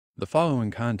The following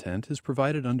content is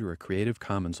provided under a Creative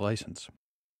Commons license.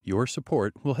 Your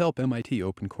support will help MIT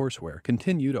OpenCourseware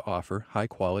continue to offer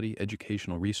high-quality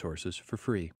educational resources for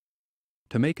free.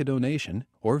 To make a donation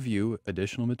or view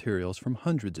additional materials from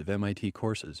hundreds of MIT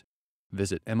courses,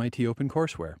 visit MIT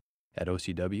OpenCourseware at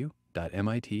ocw.mit.edu.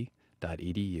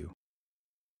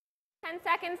 10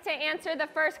 seconds to answer the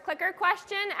first clicker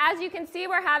question. As you can see,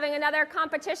 we're having another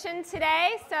competition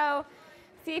today, so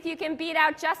see if you can beat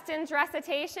out Justin's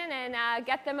recitation and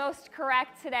get the most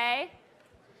correct today.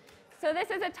 So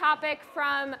this is a topic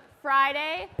from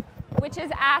Friday, which is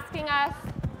asking us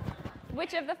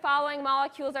which of the following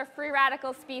molecules are free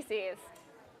radical species.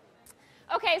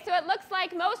 Okay, so it looks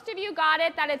like most of you got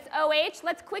it, that it's OH.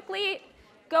 Let's quickly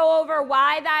go over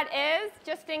why that is,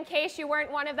 just in case you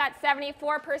weren't one of that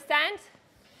 74%.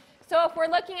 So if we're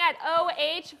looking at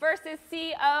OH versus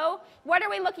CO, what are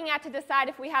we looking at to decide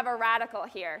if we have a radical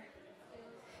here?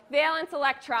 Valence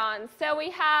electrons. So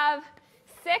we have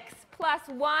 6 plus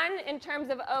 1 in terms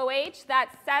of OH,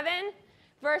 that's 7,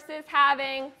 versus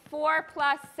having 4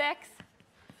 plus 6,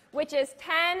 which is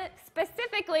 10.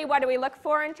 Specifically, what do we look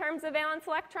for in terms of valence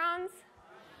electrons?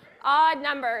 Odd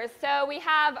numbers. So we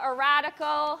have a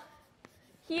radical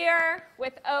here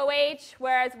with OH,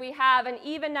 whereas we have an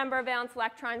even number of valence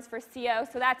electrons for CO.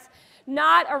 So that's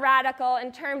not a radical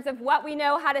in terms of what we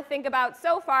know how to think about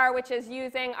so far, which is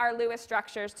using our Lewis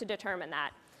structures to determine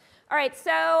that. All right,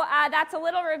 so that's a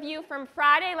little review from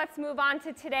Friday. Let's move on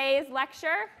to today's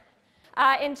lecture.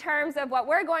 In terms of what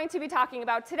we're going to be talking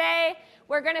about today,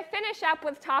 we're going to finish up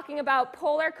with talking about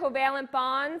polar covalent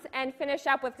bonds and finish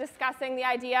up with discussing the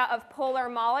idea of polar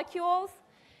molecules.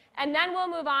 And then we'll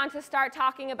move on to start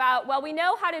talking about, well, we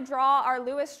know how to draw our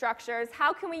Lewis structures.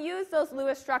 How can we use those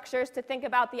Lewis structures to think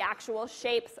about the actual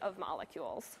shapes of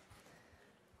molecules?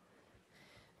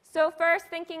 So first,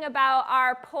 thinking about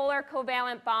our polar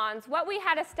covalent bonds. What we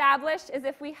had established is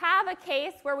if we have a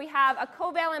case where we have a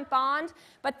covalent bond,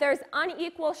 but there's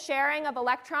unequal sharing of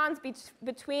electrons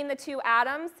between the two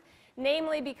atoms,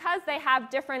 namely because they have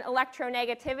different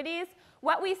electronegativities,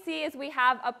 what we see is we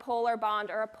have a polar bond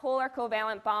or a polar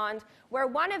covalent bond where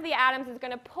one of the atoms is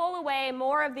going to pull away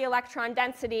more of the electron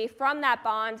density from that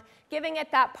bond, giving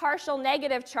it that partial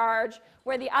negative charge,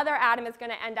 where the other atom is going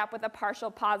to end up with a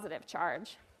partial positive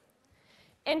charge.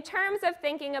 In terms of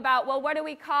thinking about, well, what do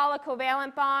we call a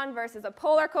covalent bond versus a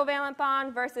polar covalent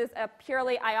bond versus a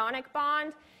purely ionic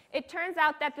bond, it turns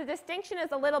out that the distinction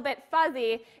is a little bit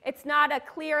fuzzy. It's not a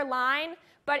clear line.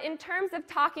 But in terms of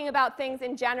talking about things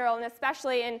in general, and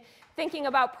especially in thinking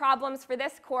about problems for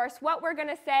this course, what we're going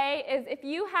to say is if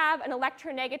you have an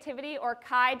electronegativity or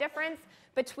chi difference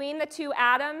between the two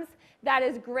atoms that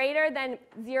is greater than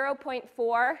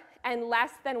 0.4 and less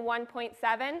than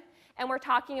 1.7, and we're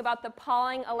talking about the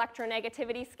Pauling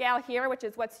electronegativity scale here, which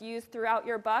is what's used throughout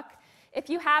your book,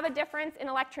 if you have a difference in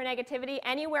electronegativity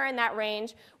anywhere in that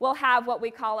range, we'll have what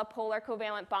we call a polar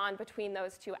covalent bond between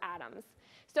those two atoms.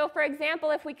 So for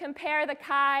example, if we compare the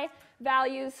chi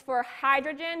values for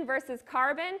hydrogen versus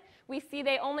carbon, we see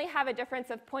they only have a difference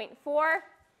of 0.4.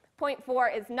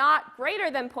 0.4 is not greater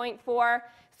than 0.4,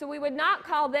 so we would not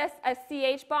call this a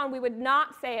CH bond. We would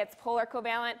not say it's polar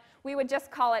covalent. We would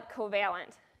just call it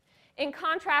covalent. In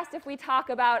contrast, if we talk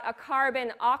about a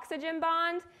carbon-oxygen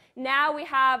bond, now we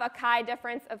have a chi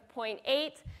difference of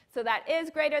 0.8, so that is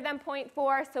greater than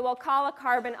 0.4, so we'll call a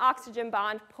carbon-oxygen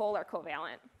bond polar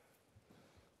covalent.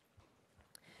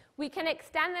 We can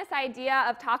extend this idea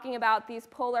of talking about these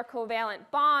polar covalent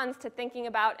bonds to thinking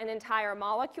about an entire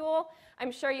molecule.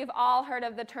 I'm sure you've all heard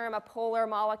of the term a polar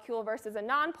molecule versus a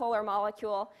nonpolar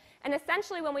molecule. And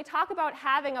essentially, when we talk about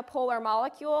having a polar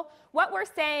molecule, what we're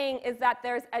saying is that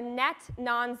there's a net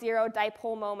non-zero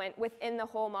dipole moment within the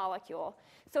whole molecule.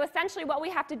 So essentially, what we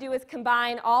have to do is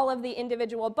combine all of the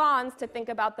individual bonds to think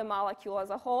about the molecule as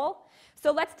a whole.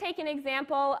 So let's take an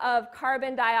example of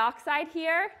carbon dioxide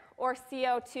here, or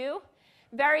CO2.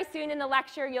 Very soon in the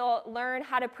lecture, you'll learn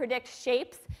how to predict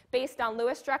shapes based on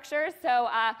Lewis structures. So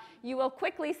you will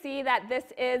quickly see that this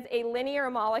is a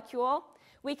linear molecule.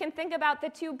 We can think about the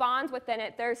two bonds within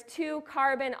it. There's two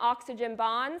carbon-oxygen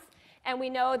bonds, and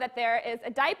we know that there is a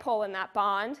dipole in that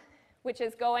bond, which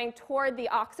is going toward the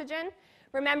oxygen.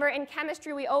 Remember, in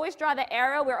chemistry, we always draw the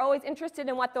arrow. We're always interested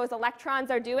in what those electrons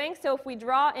are doing. So if we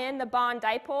draw in the bond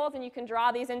dipoles, and you can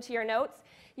draw these into your notes,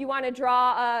 you want to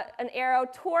draw an arrow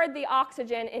toward the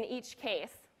oxygen in each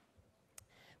case.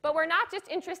 But we're not just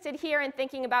interested here in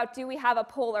thinking about, do we have a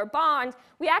polar bond?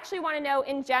 We actually want to know,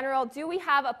 in general, do we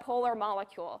have a polar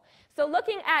molecule? So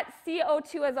looking at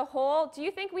CO2 as a whole, do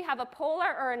you think we have a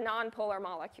polar or a nonpolar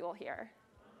molecule here?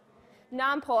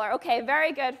 Nonpolar. Okay,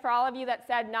 very good for all of you that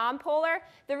said nonpolar.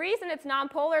 The reason it's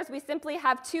nonpolar is we simply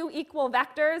have two equal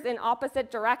vectors in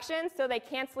opposite directions, so they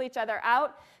cancel each other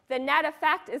out. The net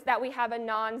effect is that we have a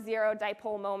non-zero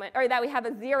dipole moment, or that we have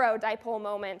a zero dipole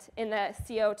moment in the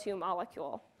CO2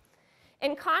 molecule.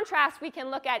 In contrast, we can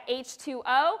look at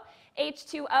H2O.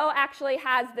 H2O actually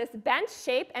has this bent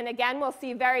shape, and again, we'll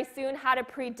see very soon how to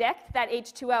predict that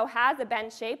H2O has a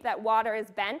bent shape, that water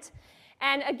is bent.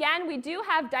 And again, we do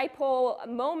have dipole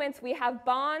moments. We have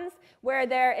bonds where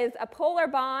there is a polar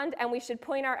bond, and we should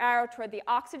point our arrow toward the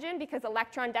oxygen because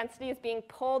electron density is being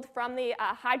pulled from the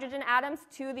hydrogen atoms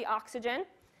to the oxygen.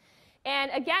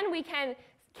 And again, we can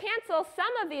cancel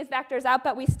some of these vectors out,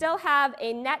 but we still have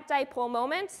a net dipole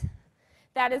moment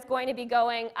that is going to be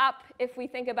going up if we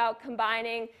think about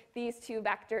combining these two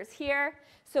vectors here.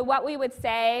 So what we would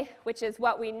say, which is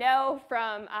what we know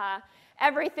from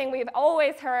everything we've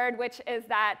always heard, which is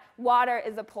that water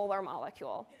is a polar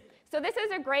molecule. So this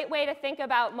is a great way to think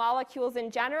about molecules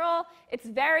in general. It's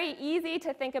very easy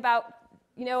to think about,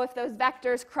 if those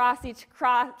vectors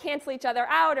cancel each other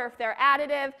out, or if they're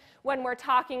additive when we're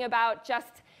talking about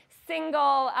just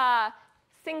single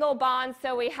bonds,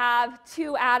 so we have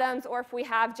two atoms, or if we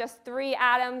have just three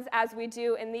atoms, as we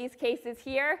do in these cases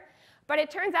here. But it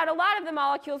turns out a lot of the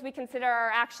molecules we consider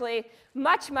are actually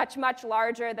much, much, much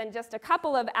larger than just a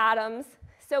couple of atoms.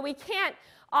 So we can't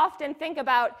often think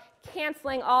about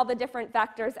canceling all the different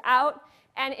vectors out.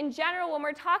 And in general, when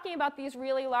we're talking about these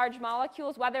really large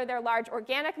molecules, whether they're large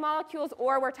organic molecules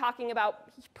or we're talking about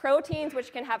proteins,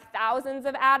 which can have thousands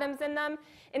of atoms in them,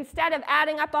 instead of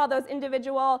adding up all those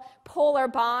individual polar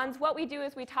bonds, what we do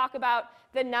is we talk about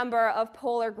the number of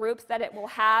polar groups that it will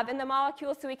have in the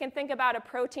molecule. So we can think about a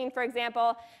protein, for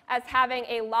example, as having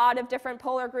a lot of different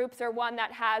polar groups, or one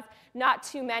that has not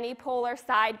too many polar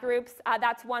side groups.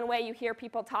 That's one way you hear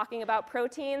people talking about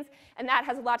proteins, and that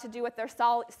has a lot to do with their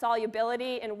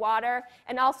solubility in water,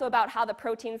 and also about how the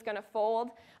protein is going to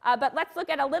fold. But let's look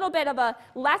at a little bit of a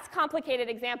less complicated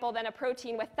example than a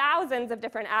protein with thousands of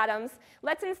different atoms.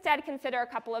 Let's instead consider a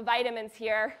couple of vitamins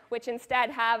here, which instead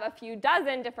have a few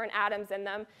dozen different atoms in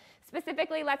them.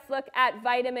 Specifically, let's look at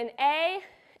vitamin A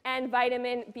and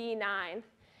vitamin B9.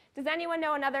 Does anyone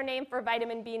know another name for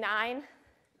vitamin B9?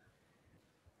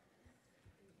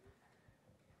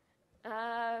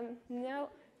 No.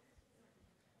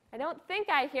 I don't think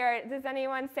I hear it. Does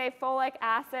anyone say folic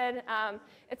acid?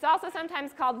 It's also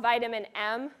sometimes called vitamin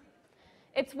M.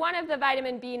 It's one of the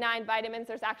vitamin B9 vitamins.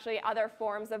 There's actually other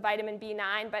forms of vitamin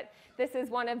B9, but this is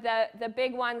one of the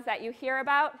big ones that you hear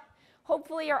about.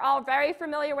 Hopefully you're all very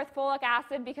familiar with folic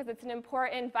acid because it's an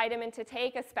important vitamin to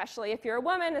take, especially if you're a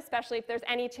woman, especially if there's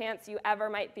any chance you ever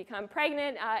might become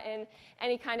pregnant in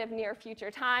any kind of near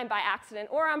future time by accident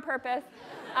or on purpose.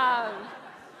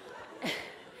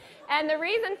 And the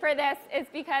reason for this is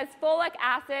because folic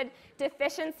acid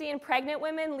deficiency in pregnant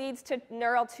women leads to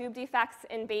neural tube defects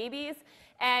in babies.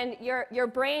 And your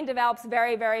brain develops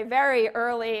very, very, very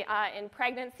early in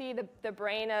pregnancy, the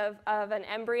brain of an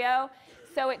embryo.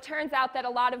 So it turns out that a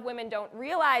lot of women don't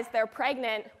realize they're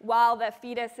pregnant while the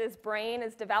fetus's brain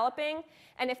is developing.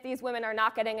 And if these women are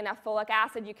not getting enough folic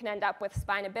acid, you can end up with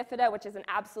spina bifida, which is an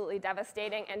absolutely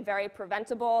devastating and very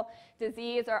preventable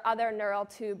disease, or other neural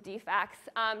tube defects.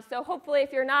 So hopefully,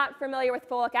 if you're not familiar with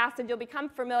folic acid, you'll become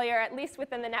familiar at least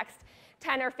within the next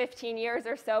 10 or 15 years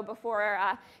or so before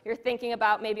you're thinking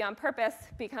about, maybe on purpose,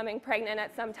 becoming pregnant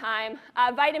at some time.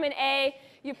 Vitamin A,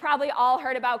 you've probably all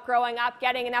heard about growing up,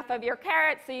 getting enough of your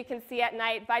carrots so you can see at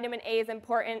night. Vitamin A is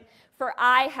important for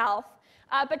eye health.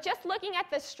 But just looking at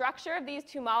the structure of these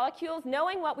two molecules,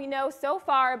 knowing what we know so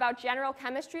far about general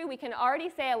chemistry, we can already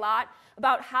say a lot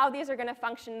about how these are going to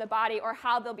function in the body, or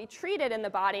how they'll be treated in the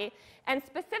body. And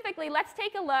specifically, let's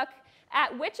take a look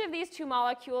at which of these two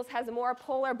molecules has more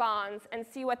polar bonds and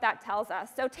see what that tells us.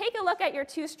 So take a look at your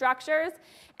two structures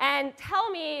and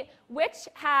tell me which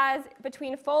has,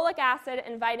 between folic acid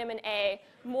and vitamin A,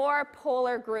 more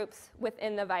polar groups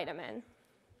within the vitamin.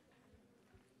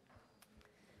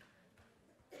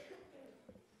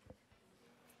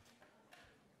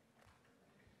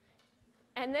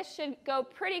 And this should go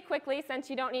pretty quickly since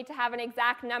you don't need to have an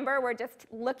exact number. We're just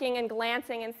looking and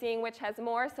glancing and seeing which has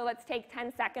more. So let's take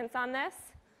 10 seconds on this.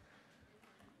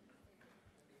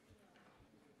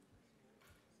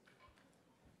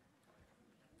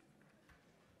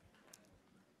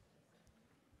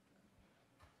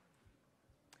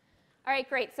 All right,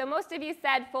 great. So most of you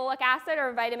said folic acid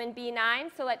or vitamin B9.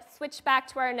 So let's switch back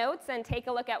to our notes and take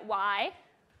a look at why.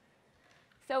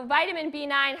 So vitamin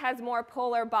B9 has more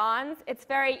polar bonds. It's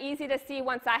very easy to see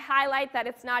once I highlight that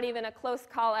it's not even a close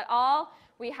call at all.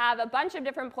 We have a bunch of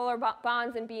different polar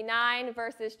bonds in B9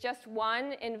 versus just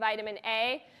one in vitamin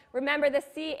A. Remember, the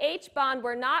CH bond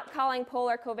we're not calling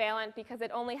polar covalent because it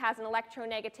only has an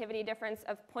electronegativity difference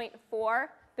of 0.4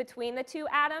 between the two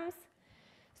atoms.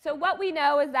 So what we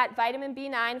know is that vitamin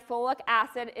B9 folic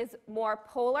acid is more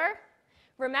polar.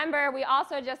 Remember, we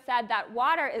also just said that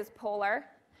water is polar.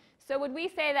 So would we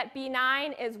say that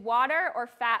B9 is water or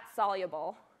fat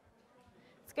soluble?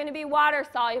 It's going to be water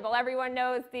soluble. Everyone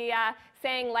knows the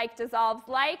saying like dissolves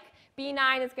like.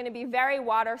 B9 is going to be very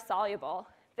water soluble.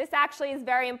 This actually is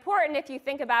very important if you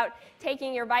think about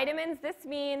taking your vitamins. This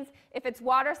means if it's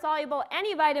water soluble,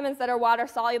 any vitamins that are water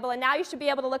soluble, and now you should be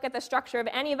able to look at the structure of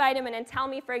any vitamin and tell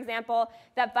me, for example,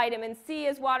 that vitamin C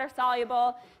is water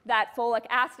soluble, that folic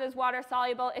acid is water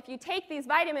soluble. If you take these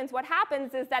vitamins, what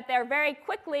happens is that they're very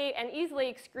quickly and easily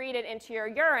excreted into your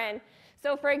urine.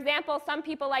 So for example, some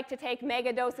people like to take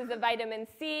mega doses of vitamin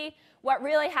C. What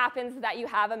really happens is that you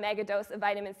have a mega dose of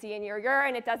vitamin C in your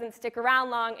urine. It doesn't stick around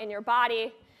long in your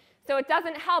body. So it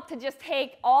doesn't help to just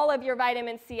take all of your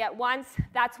vitamin C at once.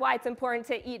 That's why it's important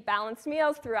to eat balanced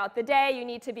meals throughout the day. You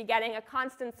need to be getting a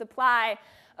constant supply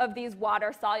of these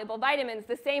water-soluble vitamins.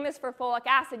 The same is for folic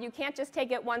acid. You can't just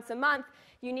take it once a month.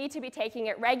 You need to be taking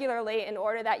it regularly in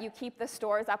order that you keep the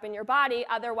stores up in your body.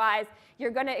 Otherwise, you're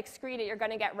going to excrete it. You're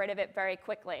going to get rid of it very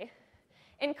quickly.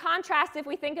 In contrast, if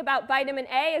we think about vitamin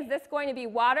A, is this going to be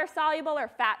water-soluble or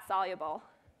fat-soluble?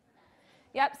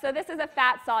 Yep, so this is a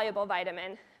fat-soluble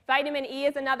vitamin. Vitamin E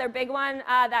is another big one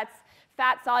that's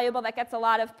fat-soluble that gets a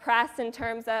lot of press in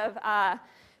terms of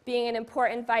being an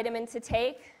important vitamin to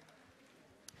take.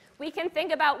 We can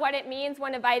think about what it means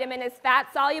when a vitamin is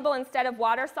fat-soluble instead of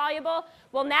water-soluble.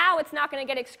 Well, now it's not going to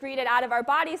get excreted out of our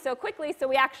body so quickly, so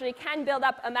we actually can build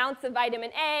up amounts of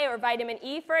vitamin A or vitamin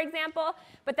E, for example.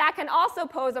 But that can also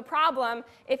pose a problem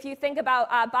if you think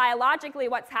about biologically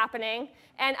what's happening.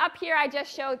 And up here, I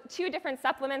just showed two different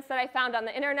supplements that I found on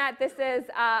the internet. This is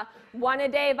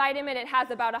one-a-day vitamin. It has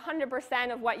about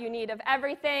 100% of what you need of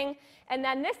everything. And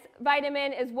then this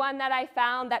vitamin is one that I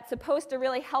found that's supposed to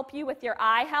really help you with your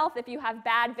eye health. If you have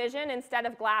bad vision instead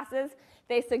of glasses,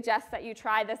 they suggest that you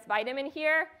try this vitamin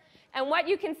here. And what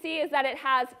you can see is that it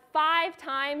has 5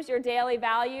 times your daily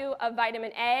value of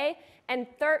vitamin A and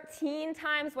 13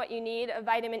 times what you need of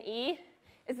vitamin E.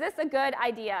 Is this a good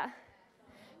idea?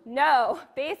 No.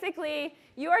 Basically,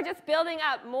 you are just building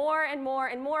up more and more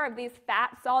and more of these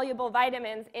fat-soluble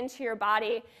vitamins into your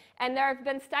body. And there have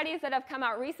been studies that have come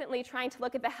out recently trying to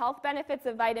look at the health benefits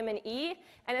of vitamin E.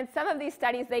 And in some of these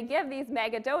studies, they give these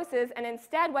mega doses. And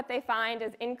instead, what they find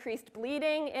is increased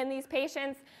bleeding in these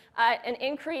patients, an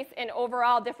increase in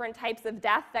overall different types of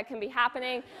death that can be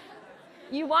happening.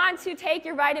 You want to take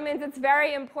your vitamins, it's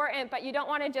very important, but you don't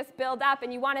want to just build up,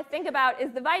 and you want to think about,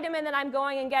 is the vitamin that I'm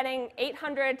going and getting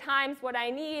 800 times what I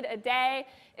need a day,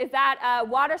 is that a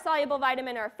water-soluble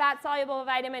vitamin or a fat-soluble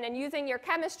vitamin? And using your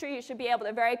chemistry, you should be able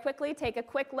to very quickly take a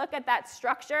quick look at that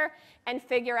structure and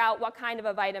figure out what kind of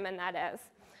a vitamin that is.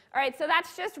 All right, so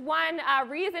that's just one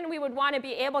reason we would want to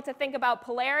be able to think about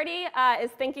polarity,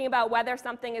 is thinking about whether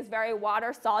something is very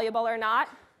water-soluble or not.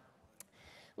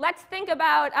 Let's think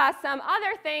about some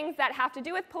other things that have to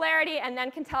do with polarity and then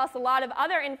can tell us a lot of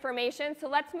other information. So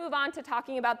let's move on to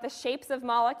talking about the shapes of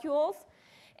molecules.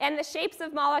 And the shapes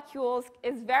of molecules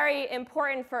is very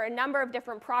important for a number of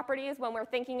different properties when we're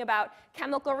thinking about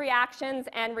chemical reactions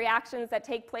and reactions that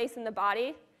take place in the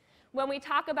body. When we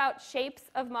talk about shapes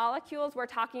of molecules, we're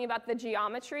talking about the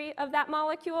geometry of that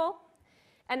molecule.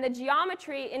 And the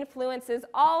geometry influences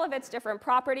all of its different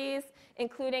properties,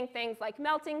 including things like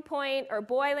melting point or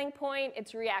boiling point,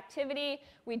 its reactivity.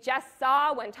 We just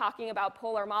saw when talking about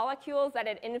polar molecules that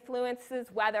it influences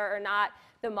whether or not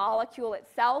the molecule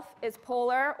itself is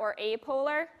polar or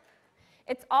apolar.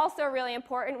 It's also really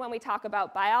important when we talk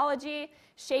about biology.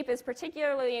 Shape is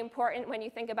particularly important when you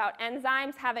think about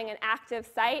enzymes having an active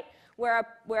site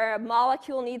where a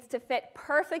molecule needs to fit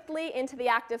perfectly into the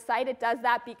active site. It does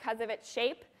that because of its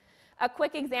shape. A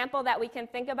quick example that we can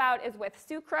think about is with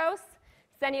sucrose.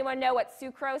 Does anyone know what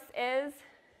sucrose is?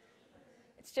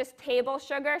 It's just table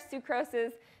sugar. Sucrose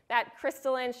is that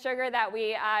crystalline sugar that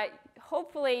we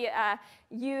hopefully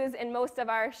use in most of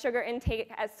our sugar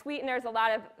intake as sweeteners. A lot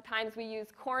of times we use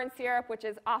corn syrup, which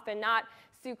is often not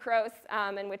sucrose,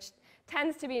 and which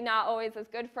tends to be not always as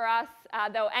good for us,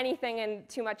 though anything in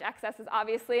too much excess is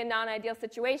obviously a non-ideal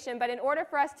situation. But in order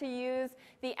for us to use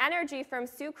the energy from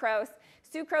sucrose,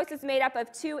 Sucrose is made up of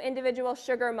 2 individual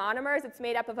sugar monomers. It's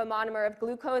made up of a monomer of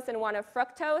glucose and one of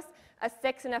fructose, a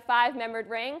 6 and a 5-membered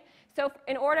ring. So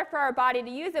in order for our body to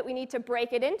use it, we need to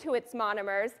break it into its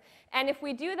monomers. And if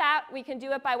we do that, we can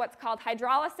do it by what's called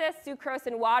hydrolysis. Sucrose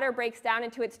in water breaks down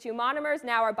into its 2 monomers.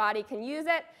 Now our body can use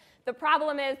it. The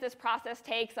problem is this process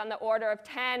takes on the order of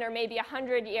 10 or maybe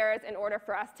 100 years in order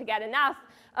for us to get enough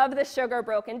of the sugar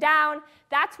broken down.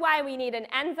 That's why we need an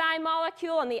enzyme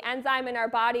molecule, and the enzyme in our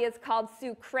body is called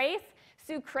sucrase.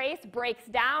 Sucrase breaks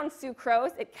down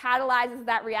sucrose. It catalyzes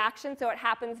that reaction, so it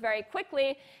happens very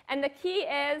quickly. And the key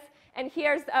is, and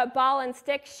here's a ball and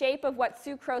stick shape of what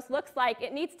sucrose looks like,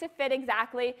 it needs to fit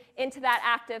exactly into that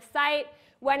active site.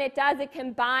 When it does, it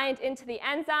can bind into the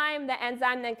enzyme. The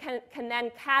enzyme then can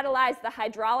then catalyze the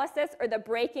hydrolysis, or the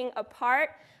breaking apart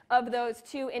of those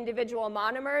 2 individual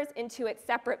monomers into its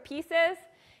separate pieces.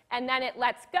 And then it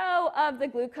lets go of the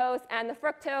glucose and the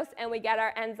fructose, and we get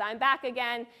our enzyme back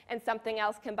again, and something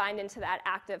else can bind into that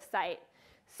active site.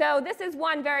 So this is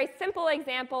one very simple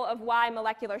example of why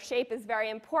molecular shape is very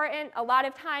important. A lot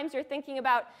of times you're thinking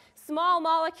about small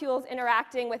molecules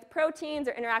interacting with proteins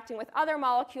or interacting with other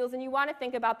molecules, and you want to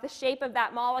think about the shape of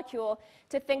that molecule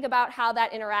to think about how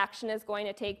that interaction is going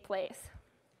to take place.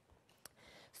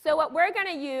 So what we're going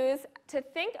to use to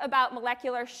think about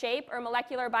molecular shape or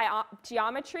molecular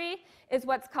geometry is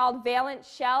what's called valence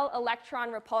shell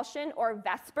electron repulsion, or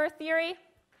Vsepr theory.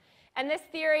 And this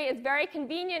theory is very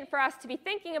convenient for us to be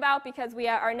thinking about because we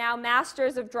are now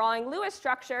masters of drawing Lewis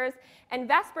structures. And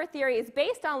Vsepr theory is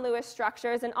based on Lewis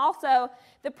structures, and also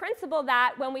the principle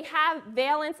that when we have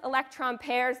valence electron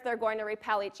pairs, they're going to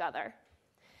repel each other.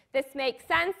 This makes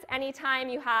sense. Anytime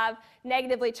you have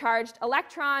negatively charged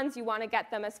electrons, you want to get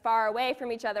them as far away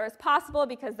from each other as possible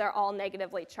because they're all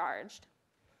negatively charged.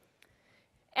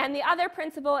 And the other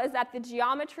principle is that the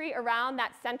geometry around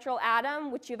that central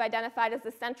atom, which you've identified as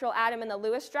the central atom in the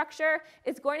Lewis structure,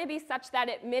 is going to be such that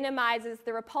it minimizes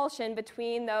the repulsion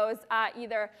between those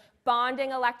either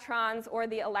bonding electrons or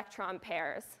the electron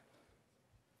pairs.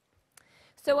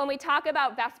 So when we talk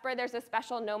about Vsepr, there's a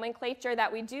special nomenclature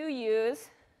that we do use.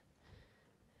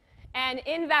 And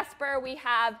in Vsepr, we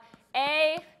have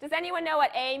A. Does anyone know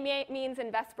what A means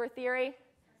in Vsepr theory?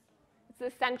 It's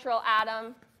the central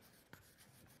atom.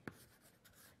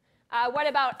 What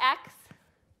about X?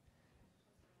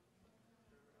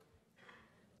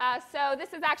 So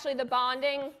this is actually the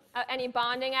bonding, any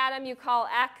bonding atom you call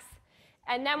X.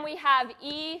 And then we have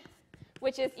E,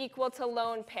 which is equal to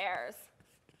lone pairs.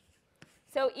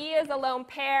 So E is a lone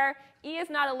pair. E is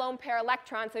not a lone pair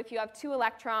electron, so if you have 2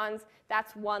 electrons,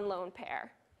 that's 1 lone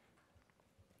pair.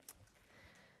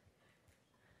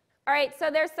 All right,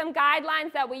 so there's some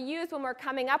guidelines that we use when we're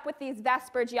coming up with these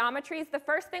Vsepr geometries. The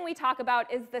first thing we talk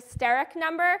about is the steric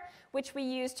number, which we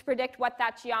use to predict what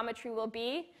that geometry will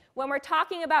be. When we're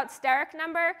talking about steric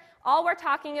number, all we're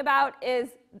talking about is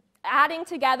adding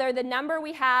together the number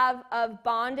we have of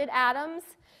bonded atoms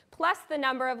plus the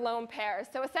number of lone pairs.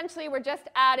 So essentially, we're just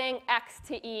adding X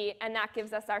to E, and that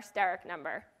gives us our steric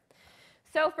number.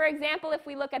 So for example, if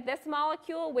we look at this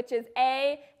molecule, which is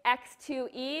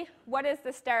AX2E, what is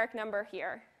the steric number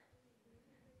here?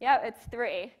 Yeah, it's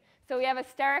 3. So we have a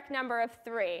steric number of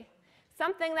 3.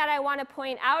 Something that I want to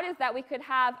point out is that we could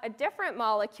have a different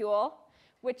molecule,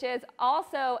 which is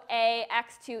also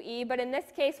AX2E, but in this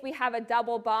case, we have a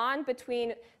double bond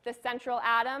between the central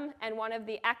atom and one of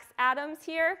the X atoms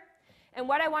here. And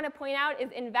what I want to point out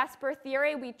is in Vsepr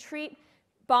theory, we treat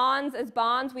bonds as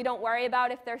bonds. We don't worry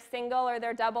about if they're single or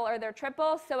they're double or they're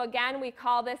triple. So again, we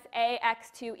call this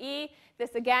AX2E.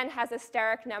 This again has a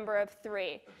steric number of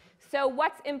 3. So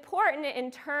what's important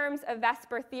in terms of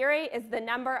Vsepr theory is the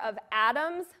number of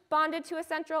atoms bonded to a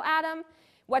central atom.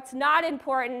 What's not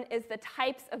important is the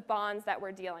types of bonds that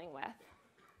we're dealing with.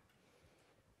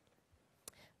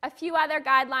 A few other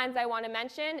guidelines I want to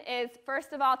mention is,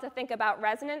 first of all, to think about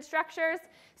resonance structures.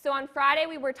 So on Friday,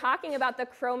 we were talking about the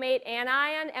chromate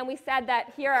anion, and we said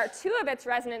that here are 2 of its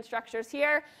resonance structures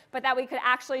here, but that we could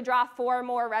actually draw 4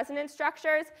 more resonance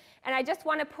structures. And I just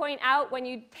want to point out, when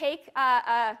you take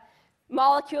a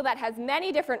molecule that has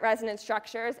many different resonance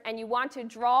structures, and you want to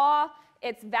draw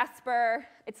its Vsepr,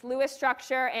 its Lewis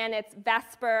structure, and its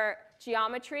Vsepr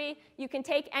geometry, you can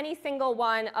take any single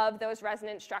one of those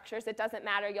resonance structures. It doesn't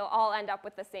matter. You'll all end up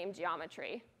with the same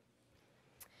geometry.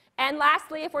 And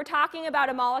lastly, if we're talking about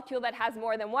a molecule that has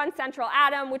more than one central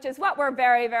atom, which is what we're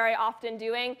very, very often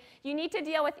doing, you need to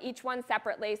deal with each one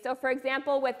separately. So for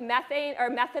example, with methane or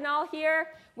methanol here,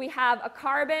 we have a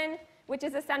carbon, which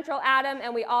is a central atom,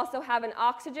 and we also have an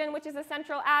oxygen, which is a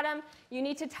central atom. You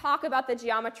need to talk about the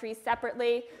geometry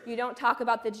separately. You don't talk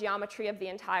about the geometry of the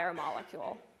entire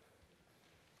molecule.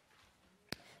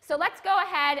 So let's go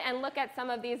ahead and look at some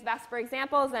of these Vsepr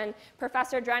examples, and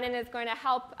Professor Drennan is going to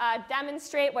help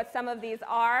demonstrate what some of these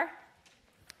are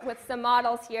with some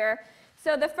models here.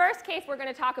 So the first case we're going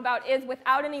to talk about is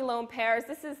without any lone pairs.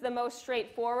 This is the most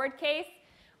straightforward case.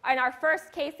 And our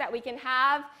first case that we can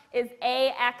have is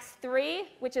AX3,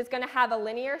 which is going to have a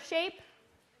linear shape.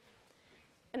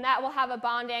 And that will have a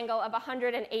bond angle of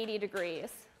 180 degrees.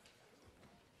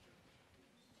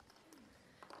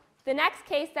 The next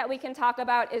case that we can talk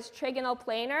about is trigonal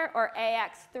planar, or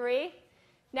AX3.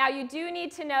 Now, you do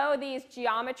need to know these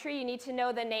geometry. You need to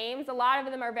know the names. A lot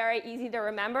of them are very easy to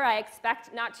remember. I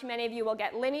expect not too many of you will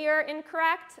get linear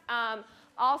incorrect.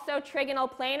 Also, trigonal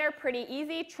planar, pretty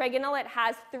easy. Trigonal, it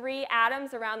has 3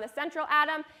 atoms around the central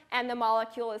atom, and the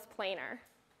molecule is planar.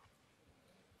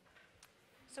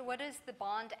 So what is the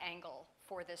bond angle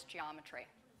for this geometry?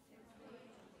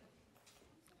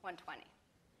 120.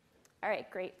 All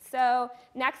right, great. So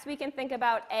next we can think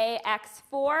about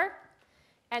AX4.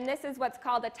 And this is what's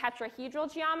called a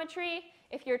tetrahedral geometry.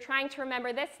 If you're trying to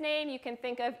remember this name, you can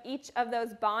think of each of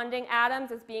those bonding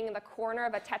atoms as being in the corner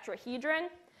of a tetrahedron.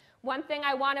 One thing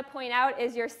I want to point out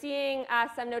is you're seeing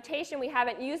some notation we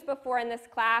haven't used before in this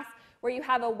class, where you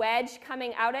have a wedge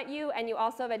coming out at you, and you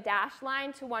also have a dashed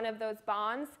line to one of those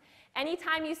bonds.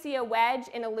 Anytime you see a wedge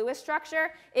in a Lewis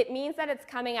structure, it means that it's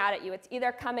coming out at you. It's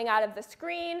either coming out of the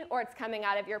screen or it's coming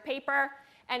out of your paper.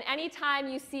 And anytime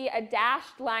you see a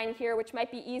dashed line here, which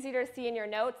might be easier to see in your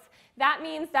notes, that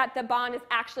means that the bond is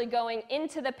actually going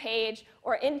into the page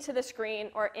or into the screen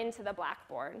or into the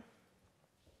blackboard.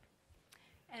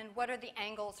 And what are the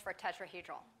angles for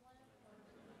tetrahedral?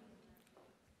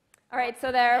 All right,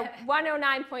 so they're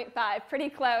 109.5, pretty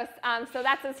close. So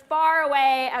that's as far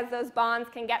away as those bonds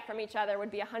can get from each other,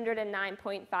 would be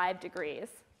 109.5 degrees.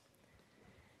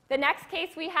 The next case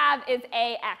we have is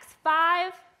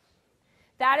AX5.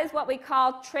 That is what we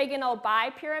call trigonal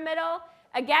bipyramidal.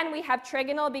 Again, we have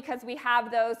trigonal because we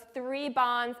have those 3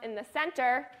 bonds in the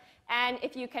center. And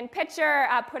if you can picture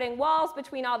putting walls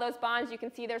between all those bonds, you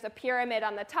can see there's a pyramid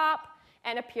on the top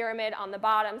and a pyramid on the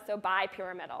bottom, so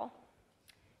bipyramidal.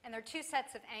 And there are 2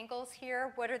 sets of angles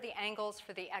here. What are the angles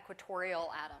for the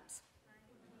equatorial atoms?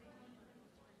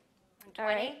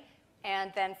 120. Right.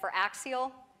 And then for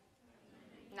axial,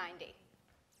 90.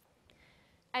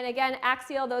 And again,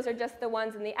 axial, those are just the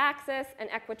ones in the axis, and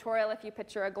equatorial if you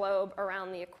picture a globe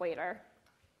around the equator.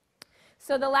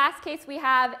 So the last case we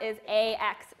have is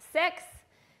AX6.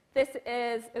 This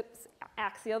is,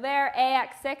 axial there.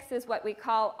 AX6 is what we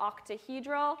call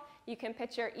octahedral. You can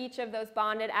picture each of those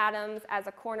bonded atoms as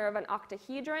a corner of an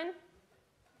octahedron.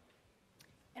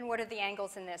 And what are the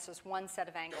angles in this? There's 1 set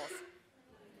of angles.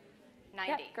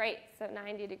 90. Yep, great, so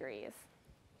 90 degrees.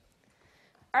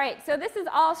 All right, so this is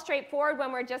all straightforward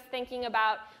when we're just thinking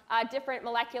about different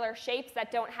molecular shapes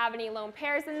that don't have any lone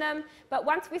pairs in them. But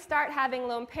once we start having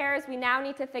lone pairs, we now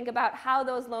need to think about how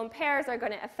those lone pairs are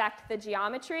going to affect the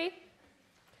geometry.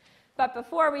 But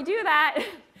before we do that,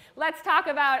 let's talk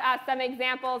about some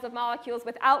examples of molecules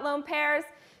without lone pairs.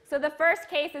 So the first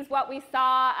case is what we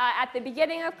saw at the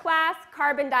beginning of class,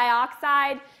 carbon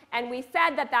dioxide. And we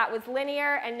said that that was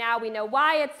linear, and now we know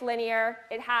why it's linear.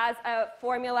 It has a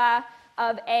formula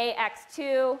of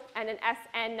AX2 and an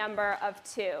SN number of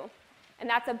 2. And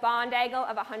that's a bond angle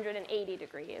of 180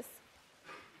 degrees.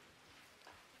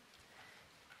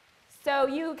 So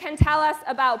you can tell us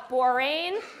about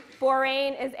borane.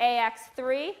 Borane is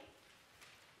AX3.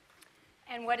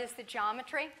 And what is the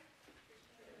geometry?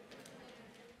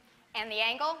 And the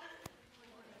angle?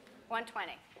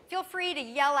 120. Feel free to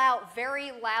yell out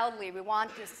very loudly. We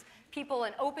want people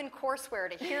in open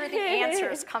courseware to hear the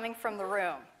answers coming from the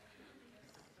room.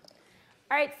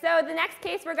 All right, so the next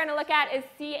case we're going to look at is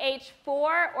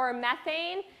CH4, or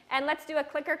methane. And let's do a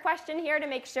clicker question here to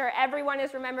make sure everyone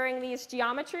is remembering these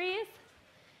geometries.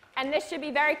 And this should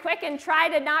be very quick, and try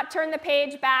to not turn the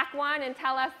page back one and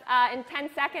tell us in 10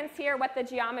 seconds here what the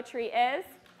geometry is.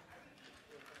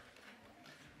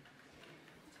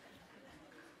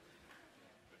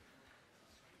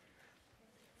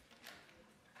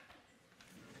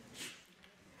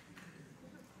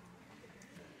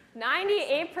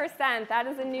 %. That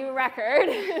is a new record.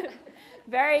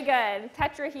 Very good.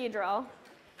 Tetrahedral. All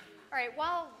right,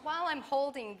 while I'm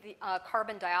holding the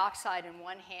carbon dioxide in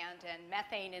one hand and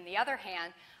methane in the other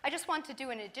hand, I just want to do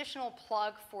an additional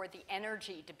plug for the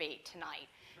energy debate tonight.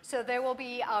 So there will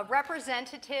be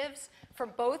representatives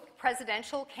from both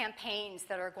presidential campaigns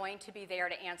that are going to be there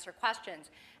to answer questions.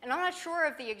 And I'm not sure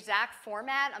of the exact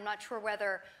format. I'm not sure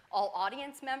whether all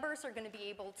audience members are going to be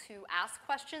able to ask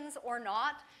questions or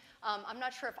not. I'm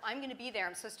not sure if I'm going to be there.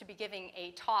 I'm supposed to be giving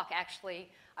a talk, actually,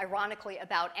 ironically,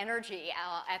 about energy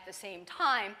at the same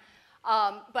time.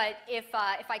 But if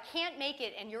I can't make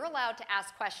it and you're allowed to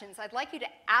ask questions, I'd like you to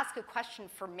ask a question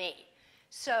for me.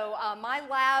 So my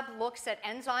lab looks at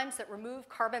enzymes that remove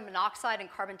carbon monoxide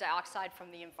and carbon dioxide from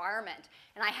the environment.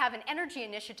 And I have an energy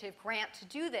initiative grant to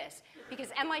do this because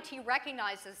MIT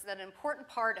recognizes that an important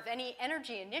part of any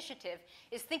energy initiative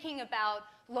is thinking about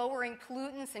lowering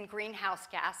pollutants and greenhouse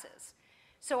gases.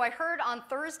 So I heard on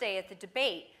Thursday at the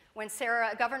debate when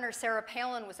Governor Sarah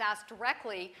Palin was asked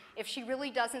directly if she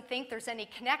really doesn't think there's any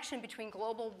connection between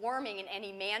global warming and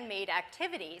any man-made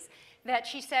activities, that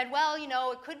she said, well, you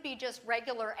know, it could be just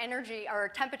regular energy or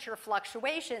temperature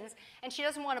fluctuations, and she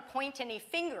doesn't want to point any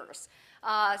fingers.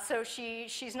 So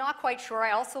she's not quite sure.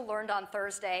 I also learned on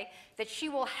Thursday that she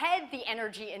will head the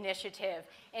energy initiative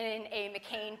in a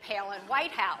McCain-Palin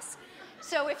White House.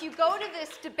 So if you go to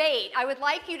this debate, I would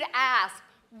like you to ask,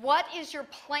 what is your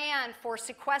plan for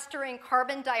sequestering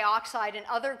carbon dioxide and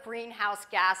other greenhouse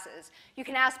gases? You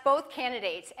can ask both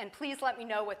candidates, and please let me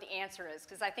know what the answer is,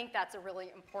 because I think that's a really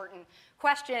important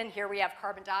question. Here we have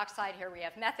carbon dioxide, here we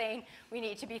have methane. We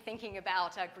need to be thinking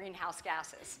about greenhouse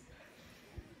gases.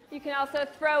 You can also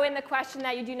throw in the question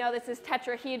that you do know this is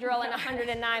tetrahedral and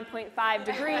 109.5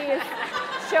 degrees.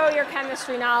 Show your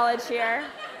chemistry knowledge here.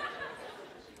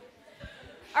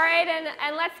 All right,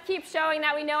 and let's keep showing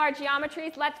that we know our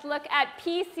geometries. Let's look at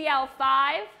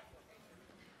PCl5.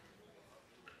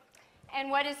 And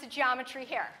what is the geometry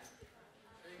here?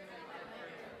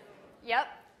 Yep.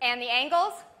 And the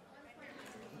angles?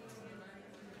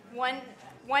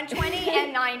 120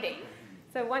 and 90.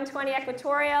 So 120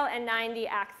 equatorial and 90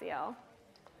 axial.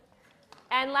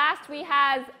 And last we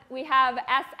have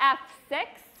SF6.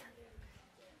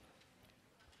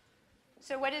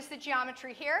 So what is the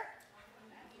geometry here?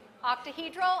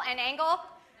 Octahedral and angle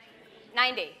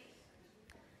 90.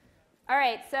 All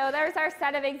right, so there's our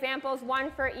set of examples, one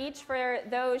for each for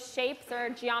those shapes or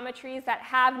geometries that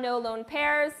have no lone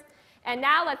pairs. And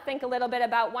now let's think a little bit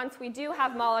about once we do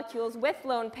have molecules with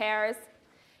lone pairs.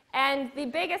 And the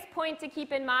biggest point to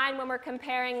keep in mind when we're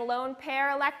comparing lone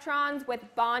pair electrons with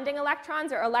bonding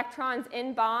electrons or electrons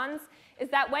in bonds is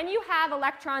that when you have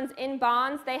electrons in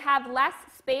bonds, they have less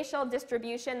spatial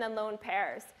distribution than lone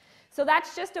pairs. So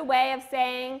that's just a way of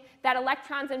saying that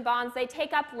electrons in bonds, they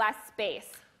take up less space.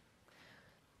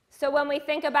 So when we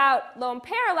think about lone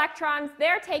pair electrons,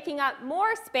 they're taking up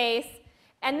more space,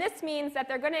 and this means that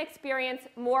they're going to experience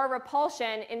more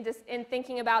repulsion in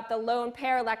thinking about the lone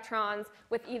pair electrons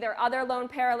with either other lone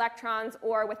pair electrons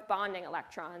or with bonding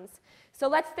electrons. So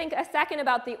let's think a second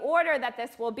about the order that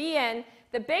this will be in.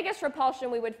 The biggest repulsion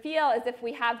we would feel is if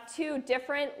we have two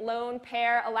different lone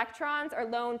pair electrons or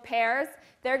lone pairs.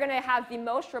 They're going to have the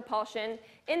most repulsion.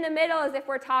 In the middle is if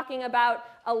we're talking about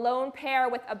a lone pair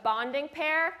with a bonding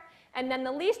pair. And then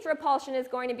the least repulsion is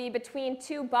going to be between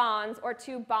two bonds or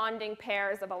two bonding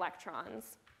pairs of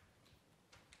electrons.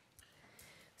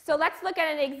 So let's look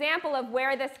at an example of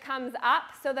where this comes up.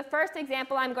 So the first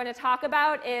example I'm going to talk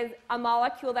about is a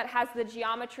molecule that has the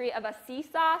geometry of a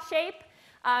seesaw shape.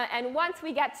 And once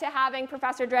we get to having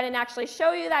Professor Drennan actually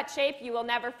show you that shape, you will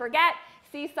never forget.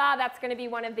 Seesaw, that's going to be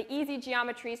one of the easy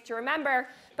geometries to remember.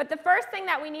 But the first thing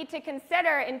that we need to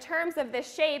consider in terms of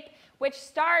this shape, which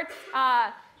starts,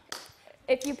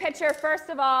 if you picture, first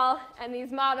of all, and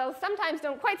these models sometimes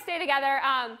don't quite stay together,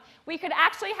 we could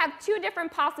actually have two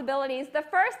different possibilities. The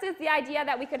first is the idea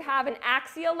that we could have an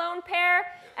axial lone pair,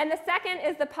 and the second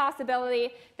is the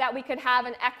possibility that we could have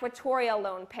an equatorial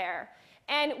lone pair.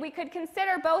 And we could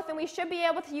consider both, and we should be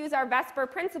able to use our Vsepr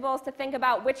principles to think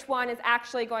about which one is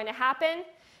actually going to happen.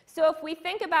 So if we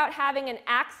think about having an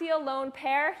axial lone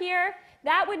pair here,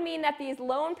 that would mean that these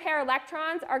lone pair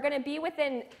electrons are going to be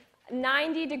within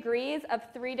 90 degrees of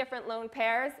three different lone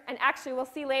pairs. And actually, we'll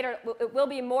see later, it will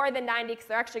be more than 90 because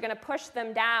they're actually going to push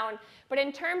them down. But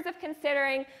in terms of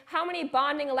considering how many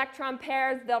bonding electron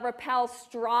pairs they'll repel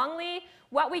strongly,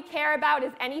 what we care about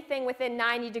is anything within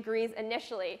 90 degrees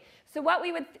initially. So what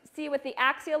we would see with the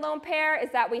axial lone pair is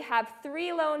that we have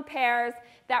three lone pairs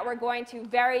that we're going to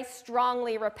very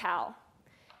strongly repel.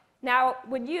 Now,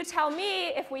 would you tell me,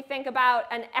 if we think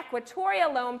about an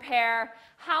equatorial lone pair,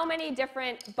 how many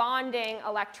different bonding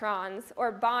electrons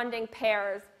or bonding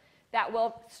pairs that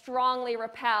will strongly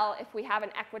repel if we have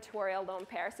an equatorial lone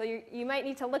pair? So you might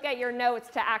need to look at your notes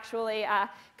to actually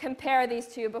compare these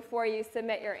two before you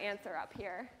submit your answer up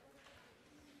here.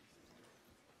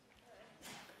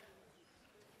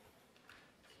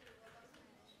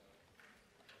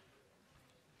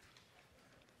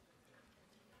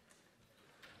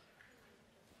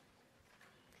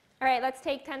 All right, let's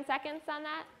take 10 seconds on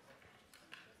that.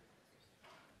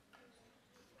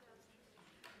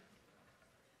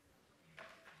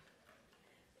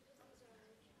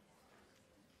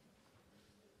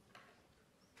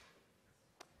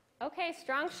 Okay,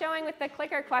 strong showing with the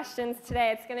clicker questions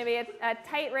today. It's going to be a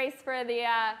tight race for the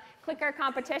clicker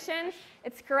competition.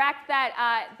 It's correct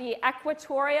that the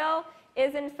equatorial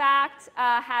is in fact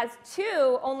has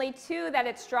only two that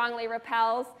it strongly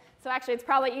repels. So actually it's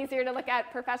probably easier to look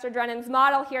at Professor Drennan's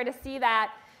model here to see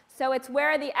that. So it's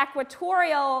where the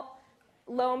equatorial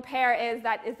lone pair is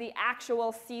that is the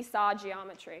actual seesaw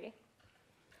geometry.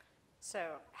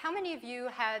 So how many of you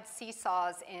had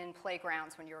seesaws in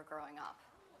playgrounds when you were growing up?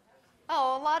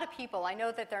 Oh, a lot of people. I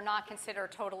know that they're not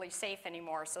considered totally safe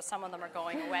anymore, so some of them are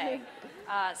going away.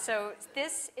 So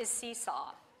this is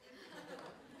seesaw.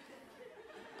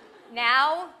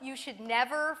 Now you should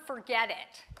never forget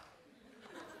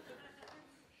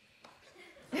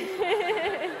it.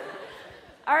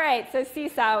 All right, so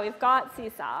seesaw, we've got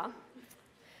seesaw.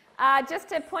 Just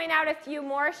to point out a few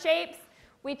more shapes,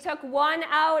 we took one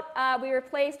out, we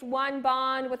replaced one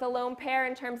bond with a lone pair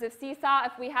in terms of seesaw.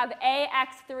 If we have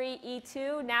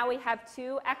AX3E2, now we have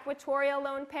two equatorial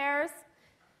lone pairs.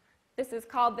 This is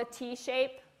called the T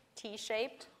shape.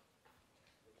 T-shaped.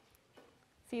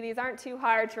 See, these aren't too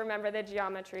hard to remember the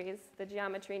geometries, the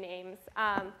geometry names.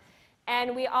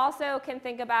 And we also can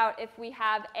think about if we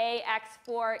have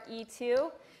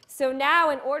AX4E2. So now,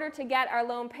 in order to get our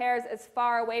lone pairs as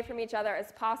far away from each other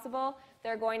as possible,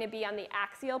 they're going to be on the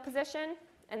axial position,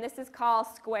 and this is called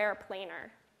square planar.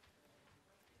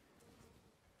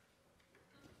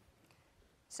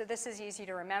 So this is easy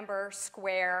to remember,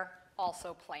 square,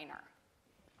 also planar.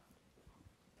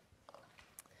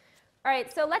 All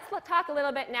right, so let's talk a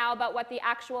little bit now about what the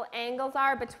actual angles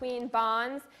are between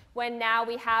bonds when now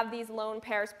we have these lone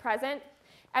pairs present.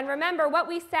 And remember, what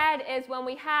we said is when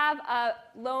we have a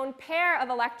lone pair of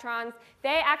electrons,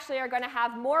 they actually are going to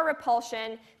have more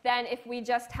repulsion than if we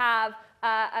just have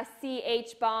a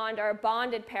CH bond or a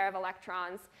bonded pair of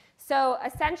electrons. So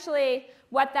essentially,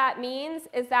 what that means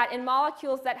is that in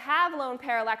molecules that have lone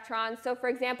pair electrons, so for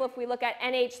example, if we look at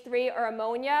NH3 or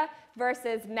ammonia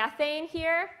versus methane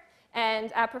here,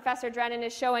 and Professor Drennan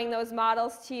is showing those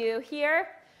models to you here,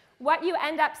 what you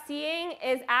end up seeing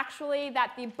is actually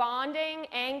that the bonding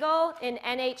angle in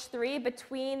NH3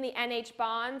 between the NH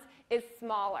bonds is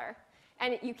smaller.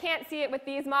 And you can't see it with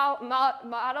these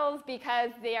models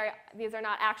because these are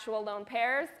not actual lone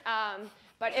pairs.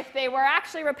 But if they were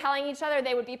actually repelling each other,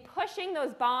 they would be pushing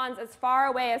those bonds as far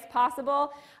away as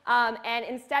possible. And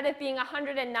instead of being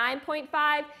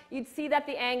 109.5, you'd see that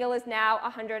the angle is now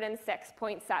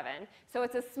 106.7. So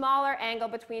it's a smaller angle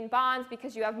between bonds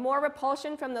because you have more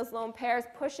repulsion from those lone pairs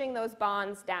pushing those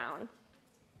bonds down.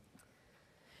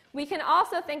 We can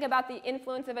also think about the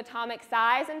influence of atomic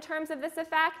size in terms of this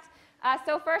effect.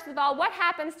 So first of all, what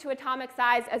happens to atomic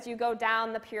size as you go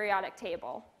down the periodic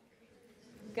table?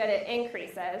 Good, it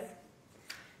increases.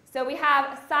 So we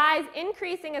have size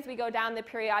increasing as we go down the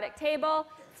periodic table.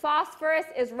 Phosphorus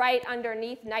is right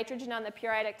underneath nitrogen on the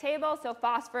periodic table, so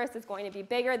phosphorus is going to be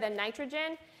bigger than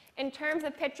nitrogen. In terms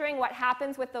of picturing what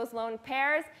happens with those lone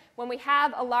pairs, when we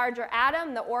have a larger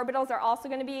atom, the orbitals are also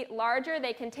going to be larger.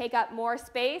 They can take up more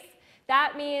space.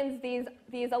 That means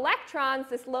these electrons,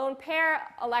 this lone pair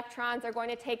electrons, are going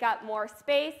to take up more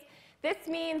space. This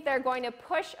means they're going to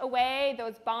push away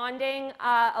those bonding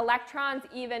electrons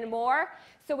even more.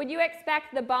 So would you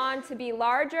expect the bond to be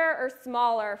larger or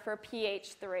smaller for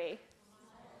pH3?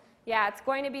 Yeah, it's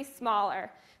going to be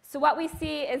smaller. So what we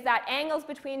see is that angles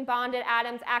between bonded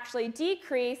atoms actually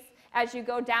decrease as you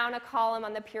go down a column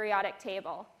on the periodic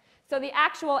table. So the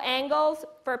actual angles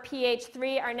for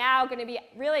pH3 are now going to be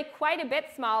really quite a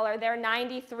bit smaller. They're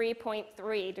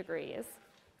 93.3 degrees.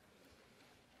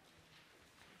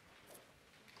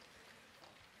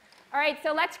 All right,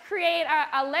 so let's create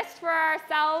a list for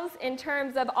ourselves in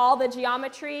terms of all the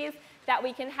geometries that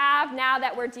we can have now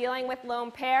that we're dealing with lone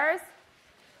pairs.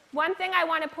 One thing I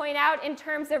want to point out in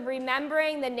terms of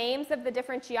remembering the names of the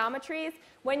different geometries,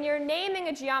 when you're naming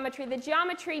a geometry, the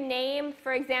geometry name,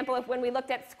 for example, when we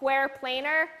looked at square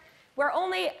planar, we're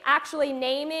only actually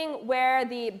naming where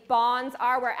the bonds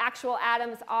are, where actual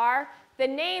atoms are. The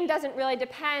name doesn't really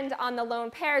depend on the lone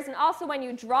pairs, and also when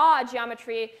you draw a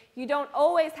geometry, you don't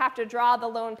always have to draw the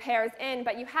lone pairs in,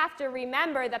 but you have to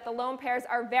remember that the lone pairs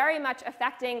are very much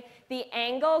affecting the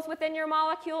angles within your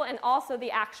molecule and also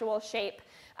the actual shape.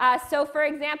 So for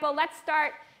example, let's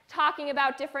start talking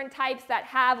about different types that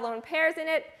have lone pairs in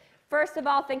it. First of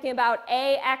all, thinking about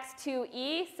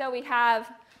AX2E, so we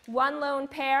have one lone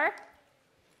pair,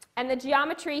 and the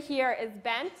geometry here is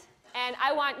bent. And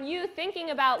I want you,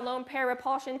 thinking about lone pair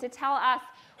repulsion, to tell us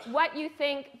what you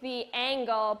think the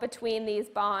angle between these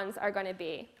bonds are going to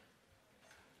be.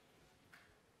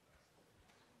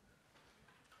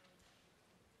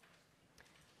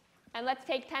 And let's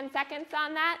take 10 seconds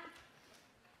on that.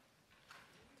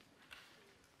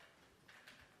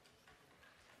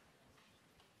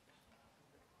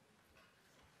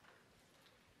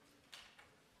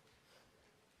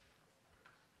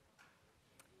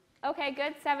 Okay,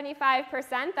 good,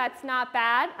 75%. That's not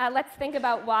bad. Let's think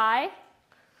about why.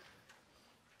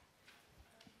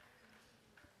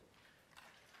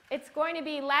 It's going to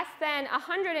be less than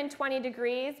 120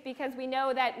 degrees because we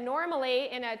know that normally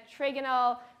in a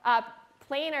trigonal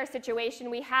planar situation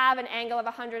we have an angle of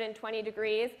 120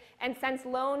 degrees, and since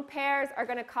lone pairs are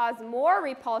going to cause more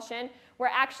repulsion, we're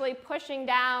actually pushing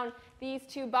down these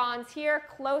two bonds here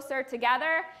closer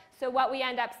together. So what we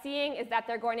end up seeing is that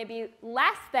they're going to be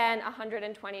less than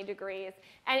 120 degrees.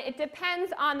 And it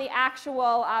depends on the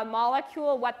actual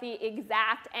molecule what the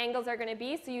exact angles are going to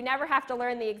be. So you never have to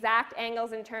learn the exact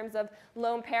angles in terms of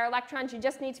lone pair electrons. You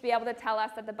just need to be able to tell us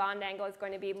that the bond angle is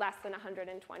going to be less than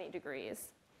 120 degrees.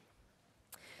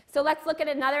 So let's look at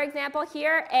another example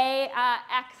here,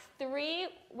 AX3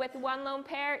 with one lone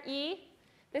pair, E.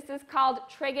 This is called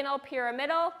trigonal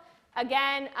pyramidal.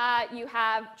 Again, you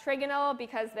have trigonal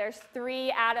because there's 3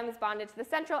 atoms bonded to the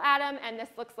central atom, and this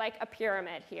looks like a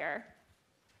pyramid here.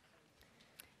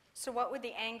 So what would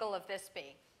the angle of this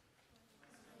be?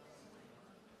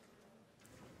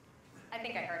 I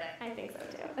think I heard it. I think so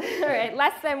too. All right,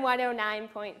 less than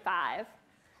 109.5.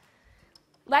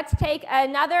 Let's take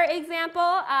another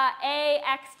example,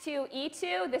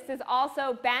 AX2E2. This is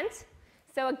also bent.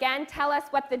 So again, tell us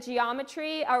what the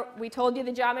geometry, or we told you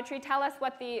the geometry, tell us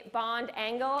what the bond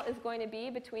angle is going to be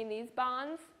between these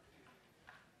bonds.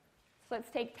 So let's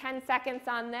take 10 seconds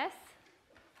on this.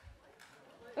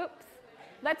 Oops.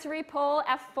 Let's repull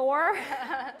F4.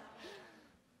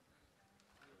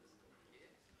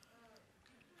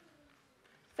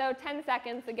 So 10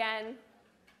 seconds again.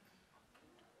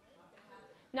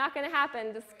 Not going to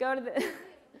happen. Just go to the...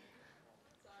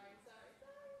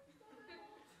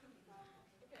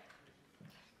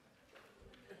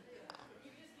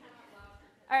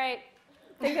 All right,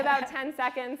 think about 10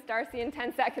 seconds. Darcy, in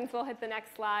 10 seconds, we'll hit the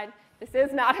next slide. This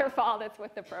is not her fault. It's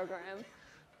with the program. So.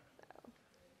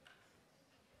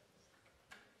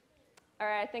 All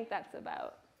right, I think that's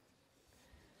about.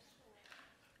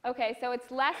 OK, so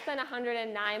it's less than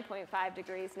 109.5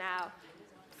 degrees now.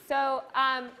 So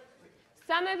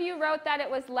some of you wrote that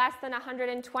it was less than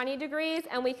 120 degrees.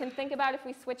 And we can think about, if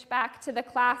we switch back to the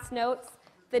class notes,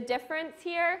 the difference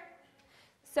here.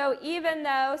 So even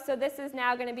though, so this is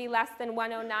now going to be less than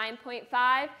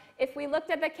 109.5. If we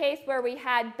looked at the case where we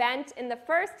had bent in the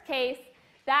first case,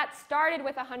 that started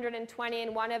with 120,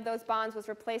 and one of those bonds was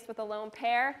replaced with a lone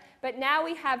pair. But now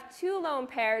we have 2 lone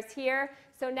pairs here.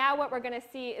 So now what we're going to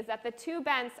see is that the 2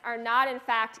 bents are not, in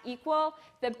fact, equal.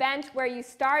 The bent where you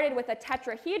started with a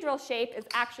tetrahedral shape is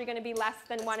actually going to be less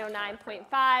than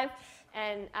 109.5.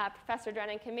 And Professor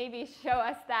Drennan can maybe show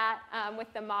us that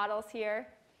with the models here.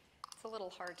 It's a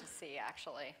little hard to see,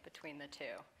 actually, between the 2.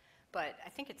 But I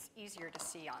think it's easier to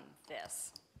see on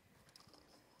this.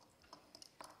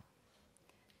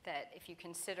 That if you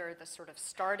consider the sort of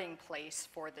starting place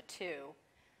for the 2,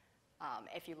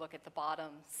 if you look at the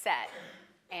bottom set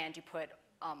and you put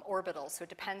orbitals, so it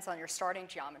depends on your starting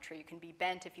geometry. You can be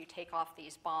bent if you take off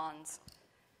these bonds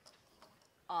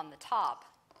on the top,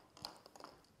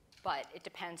 but it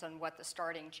depends on what the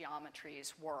starting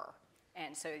geometries were.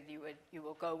 And so you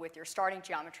will go with your starting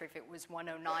geometry. If it was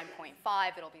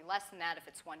 109.5, it'll be less than that. If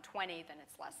it's 120, then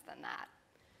it's less than that.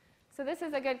 So this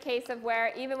is a good case of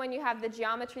where even when you have the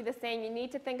geometry the same, you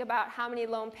need to think about how many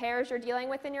lone pairs you're dealing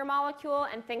with in your molecule,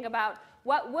 and think about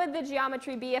what would the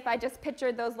geometry be if I just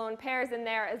pictured those lone pairs in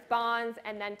there as bonds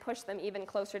and then push them even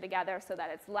closer together so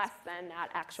that it's less than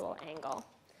that actual angle.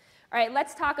 All right,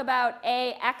 let's talk about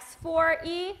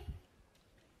AX4E.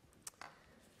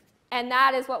 And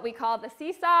that is what we call the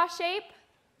seesaw shape.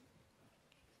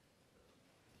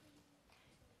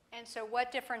 And so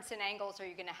what difference in angles are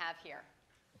you going to have here?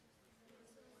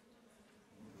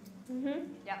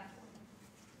 Yeah.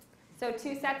 So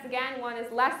 2 sets again. One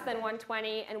is less than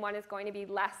 120, and one is going to be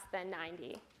less than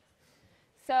 90.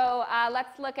 So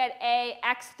let's look at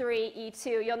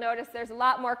AX3E2. You'll notice there's a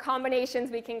lot more combinations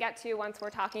we can get to once we're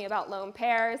talking about lone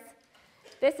pairs.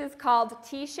 This is called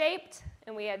T-shaped,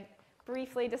 and we had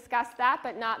briefly discussed that,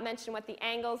 but not mention what the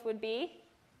angles would be.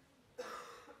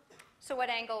 So what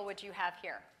angle would you have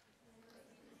here?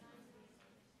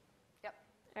 Yep.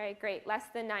 All right, great. Less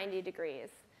than 90 degrees.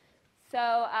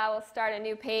 So we'll start a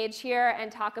new page here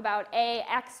and talk about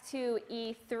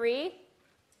AX2E3.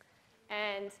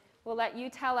 And we'll let you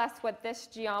tell us what this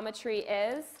geometry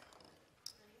is.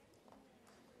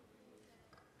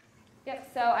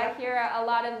 Yep, so I hear a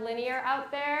lot of linear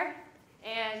out there,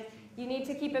 and you need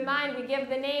to keep in mind we give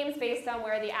the names based on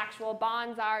where the actual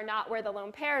bonds are, not where the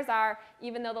lone pairs are,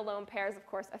 even though the lone pairs, of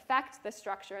course, affect the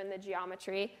structure and the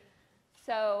geometry.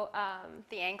 So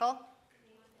the angle?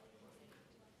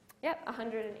 Yep,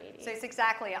 180. So it's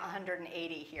exactly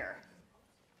 180 here,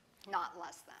 not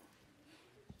less than.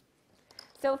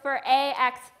 So for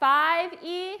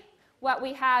AX5E, what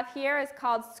we have here is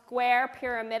called square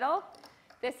pyramidal.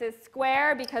 This is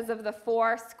square because of the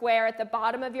 4 square at the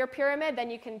bottom of your pyramid.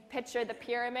 Then you can picture the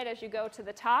pyramid as you go to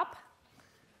the top.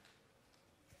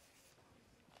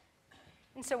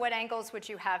 And so what angles would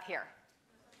you have here?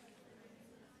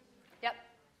 Yep,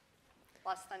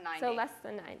 less than 90. So less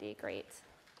than 90, great.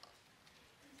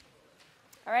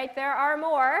 All right, there are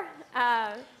more.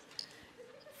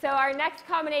 So our next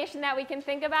combination that we can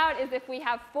think about is if we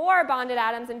have 4 bonded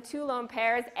atoms and 2 lone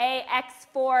pairs,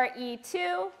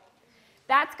 AX4E2.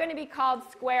 That's going to be called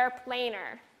square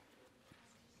planar.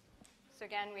 So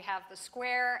again, we have the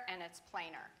square and it's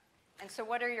planar. And so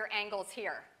what are your angles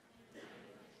here?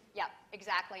 Yep,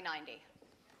 exactly 90.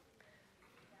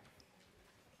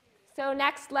 So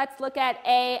next, let's look at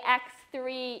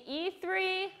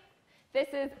AX3E3. This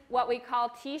is what we call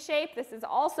T-shape. This is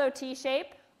also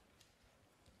T-shape.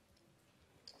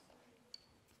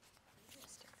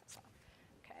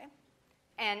 Okay.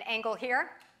 And angle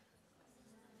here?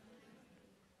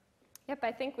 Yep,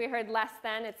 I think we heard less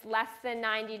than. It's less than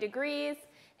 90 degrees.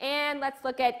 And let's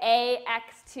look at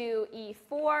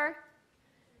AX2E4.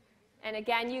 And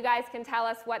again, you guys can tell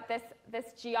us what this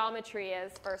geometry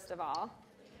is, first of all.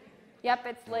 Yep,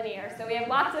 it's linear. So we have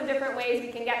lots of different ways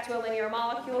we can get to a linear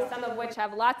molecule, some of which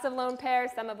have lots of lone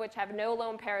pairs, some of which have no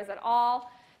lone pairs at all.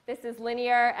 This is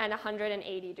linear and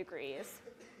 180 degrees.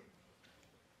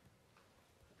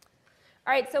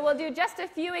 All right, so we'll do just a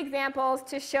few examples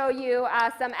to show you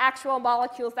some actual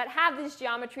molecules that have these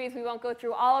geometries. We won't go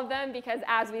through all of them because,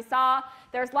 as we saw,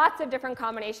 there's lots of different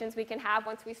combinations we can have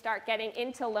once we start getting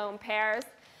into lone pairs.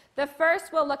 The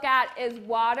first we'll look at is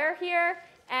water here.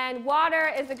 And water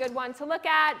is a good one to look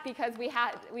at because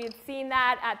we've seen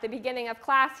that at the beginning of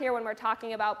class here when we're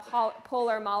talking about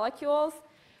polar molecules.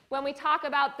 When we talk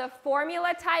about the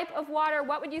formula type of water,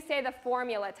 what would you say the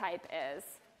formula type is?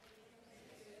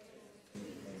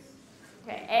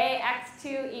 Okay,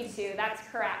 AX2E2, that's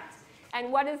correct.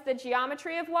 And what is the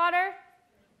geometry of water?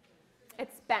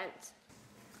 It's bent.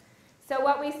 So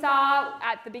what we saw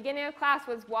at the beginning of class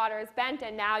was water is bent,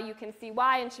 and now you can see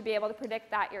why and should be able to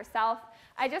predict that yourself.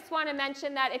 I just want to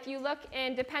mention that if you look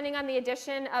in, depending on the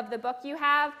edition of the book you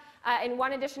have, in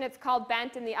one edition it's called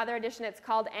bent, in the other edition it's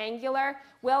called angular.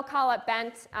 We'll call it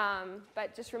bent,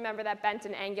 but just remember that bent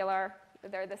and angular,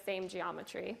 they're the same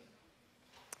geometry.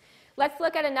 Let's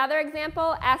look at another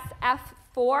example,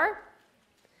 SF4.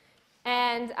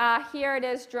 And here it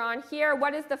is drawn here.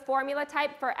 What is the formula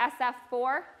type for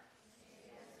SF4?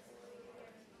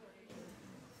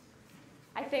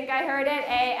 I think I heard it,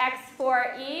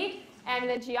 AX4E. And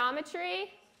the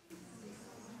geometry?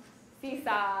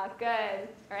 Seesaw, good.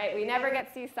 All right, we never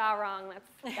get seesaw wrong.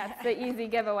 That's the easy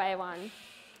giveaway one.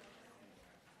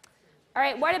 All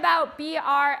right, what about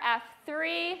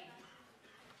BRF3?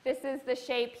 This is the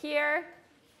shape here.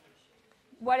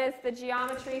 What is the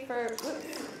geometry for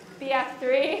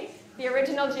BF3? The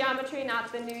original geometry,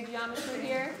 not the new geometry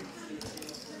here.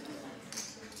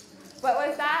 What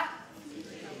was that?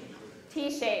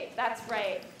 T-shape, that's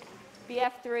right.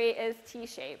 BF3 is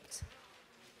T-shaped.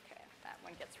 Okay, that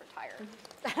one gets retired.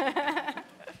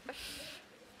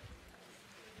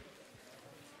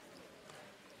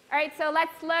 All right, so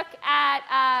let's look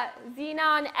at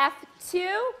xenon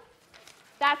F2.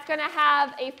 That's going to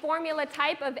have a formula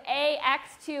type of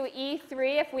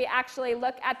AX2E3 if we actually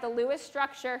look at the Lewis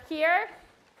structure here.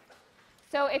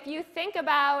 So if you think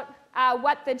about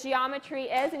what the geometry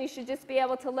is, and you should just be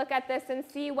able to look at this and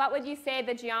see, what would you say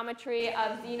the geometry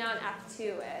of xenon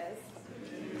F2 is?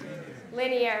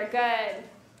 Linear, good.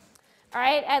 All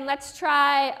right, and let's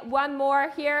try one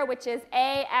more here, which is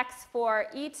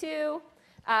AX4E2,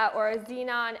 or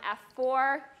xenon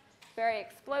F4. Very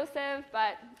explosive,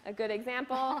 but a good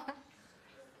example.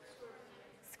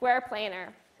 Square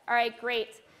planar. All right,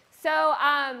 great. So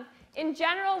in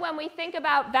general, when we think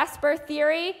about Vsepr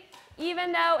theory,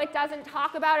 even though it doesn't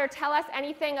talk about or tell us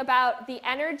anything about the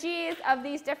energies of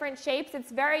these different shapes,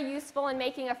 it's very useful in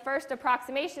making a first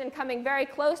approximation and coming very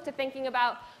close to thinking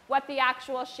about what the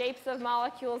actual shapes of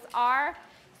molecules are.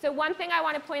 So one thing I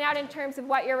want to point out in terms of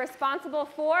what you're responsible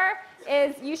for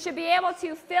is you should be able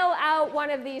to fill out one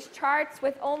of these charts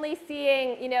with only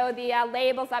seeing, the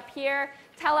labels up here.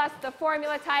 Tell us the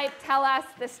formula type, tell us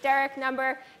the steric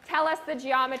number, tell us the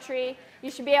geometry.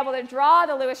 You should be able to draw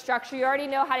the Lewis structure. You already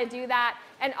know how to do that.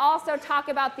 And also talk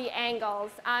about the angles.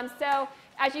 So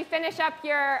as you finish up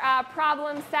your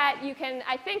problem set, you can,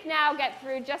 I think, now get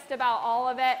through just about all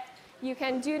of it. You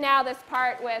can do now this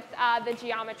part with the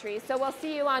geometry. So we'll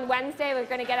see you on Wednesday. We're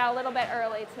going to get out a little bit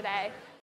early today.